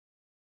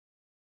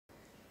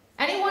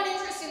Anyone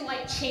interested in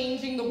like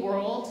changing the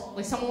world?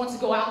 Like someone wants to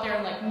go out there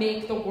and like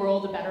make the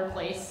world a better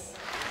place?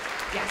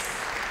 Yes.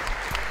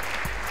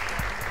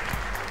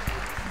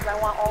 I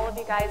want all of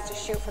you guys to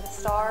shoot for the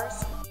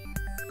stars,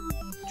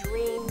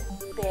 dream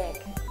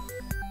big,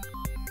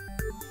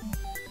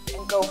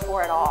 and go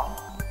for it all.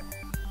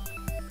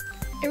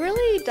 It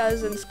really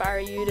does inspire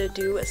you to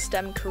do a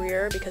STEM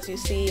career because you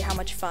see how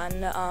much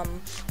fun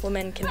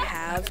women can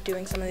have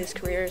doing some of these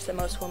careers that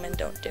most women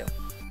don't do.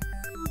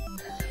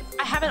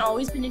 I haven't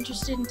always been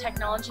interested in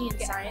technology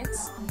and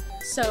science,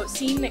 so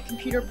seeing that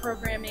computer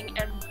programming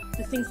and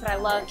the things that I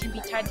love can be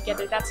tied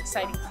together, that's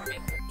exciting for me.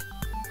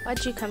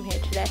 Why'd you come here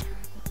today?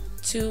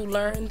 To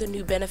learn the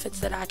new benefits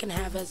that I can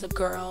have as a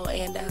girl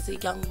and as a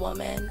young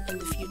woman in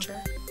the future.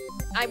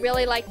 I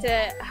really like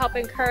to help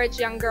encourage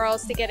young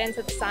girls to get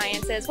into the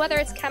sciences, whether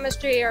it's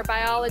chemistry or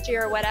biology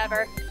or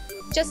whatever,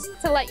 just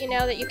to let you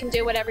know that you can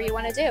do whatever you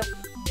want to do.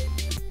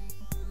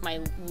 My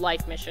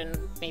life mission,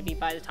 maybe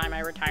by the time I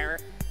retire,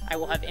 I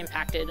will have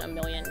impacted 1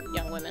 million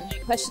young women.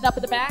 Question up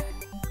at the back.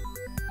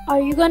 Are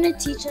you going to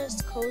teach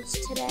us codes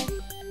today?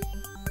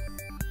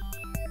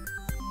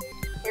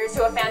 Here's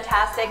to a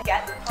fantastic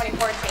GETT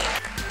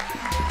 2014.